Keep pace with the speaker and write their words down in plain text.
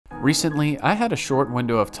Recently, I had a short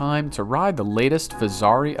window of time to ride the latest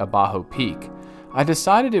Fezzari Abajo Peak. I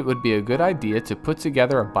decided it would be a good idea to put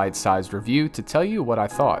together a bite-sized review to tell you what I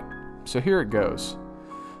thought. So here it goes.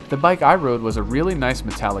 The bike I rode was a really nice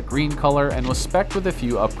metallic green color and was spec'd with a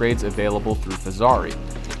few upgrades available through Fezzari.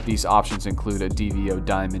 These options include a DVO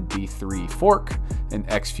Diamond D3 fork, an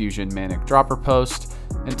X-Fusion Manic dropper post,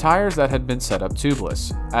 and tires that had been set up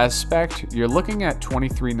tubeless. As spec'd, you're looking at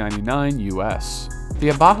 $23.99 US. The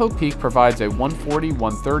Abajo Peak provides a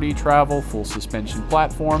 140/130 travel full suspension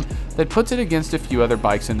platform that puts it against a few other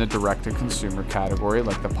bikes in the direct-to-consumer category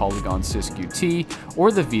like the Polygon Siskiyou T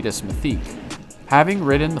or the Vitas Mythique. Having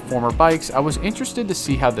ridden the former bikes, I was interested to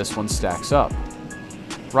see how this one stacks up.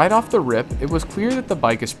 Right off the rip, it was clear that the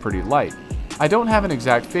bike is pretty light. I don't have an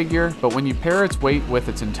exact figure, but when you pair its weight with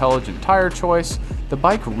its intelligent tire choice, the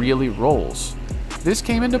bike really rolls. This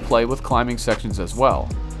came into play with climbing sections as well.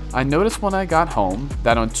 I noticed when I got home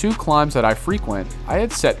that on 2 climbs that I frequent, I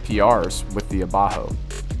had set PRs with the Abajo.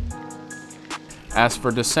 As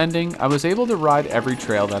for descending, I was able to ride every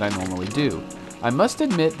trail that I normally do. I must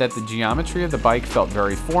admit that the geometry of the bike felt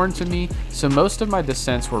very foreign to me, so most of my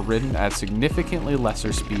descents were ridden at significantly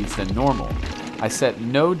lesser speeds than normal. I set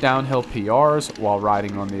no downhill PRs while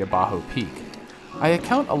riding on the Abajo Peak. I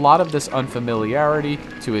account a lot of this unfamiliarity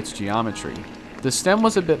to its geometry. The stem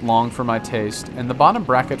was a bit long for my taste, and the bottom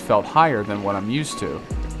bracket felt higher than what I'm used to.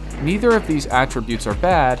 Neither of these attributes are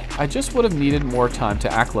bad, I just would have needed more time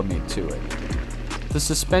to acclimate to it. The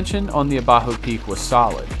suspension on the Abajo Peak was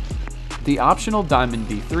solid. The optional Diamond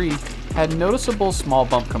D3 had noticeable small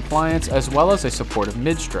bump compliance as well as a supportive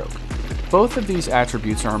mid-stroke. Both of these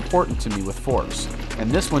attributes are important to me with forks, and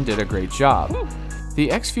this one did a great job. The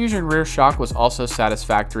X-Fusion rear shock was also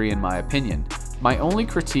satisfactory in my opinion. My only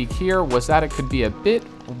critique here was that it could be a bit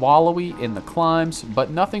wallowy in the climbs, but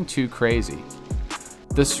nothing too crazy.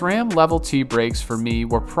 The SRAM Level T brakes for me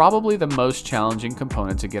were probably the most challenging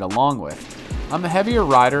component to get along with. I'm a heavier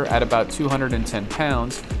rider at about 210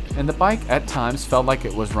 pounds, and the bike at times felt like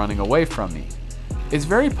it was running away from me. It's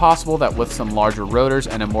very possible that with some larger rotors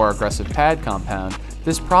and a more aggressive pad compound,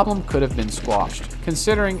 this problem could have been squashed,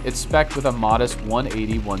 considering it's spec'd with a modest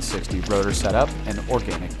 180/160 rotor setup and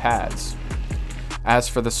organic pads. As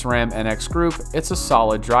for the SRAM NX Group, it's a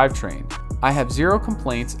solid drivetrain. I have zero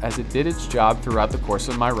complaints as it did its job throughout the course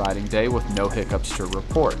of my riding day with no hiccups to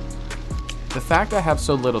report. The fact I have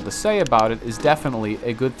so little to say about it is definitely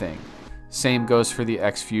a good thing. Same goes for the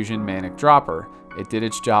X-Fusion Manic dropper. It did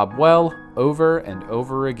its job well, over and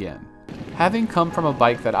over again. Having come from a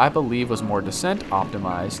bike that I believe was more descent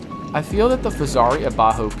optimized, I feel that the Fezzari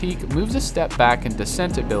Abajo Peak moves a step back in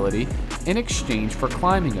descent ability in exchange for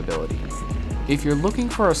climbing ability. If you're looking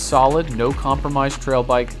for a solid, no-compromise trail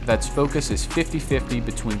bike that's focus is 50-50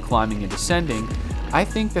 between climbing and descending, I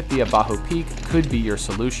think that the Abajo Peak could be your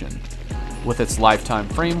solution. With its lifetime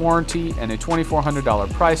frame warranty and a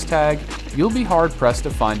 $2,400 price tag, you'll be hard-pressed to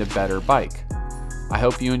find a better bike. I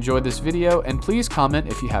hope you enjoyed this video, and please comment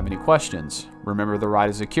if you have any questions. Remember, the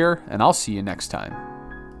ride is secure, and I'll see you next time.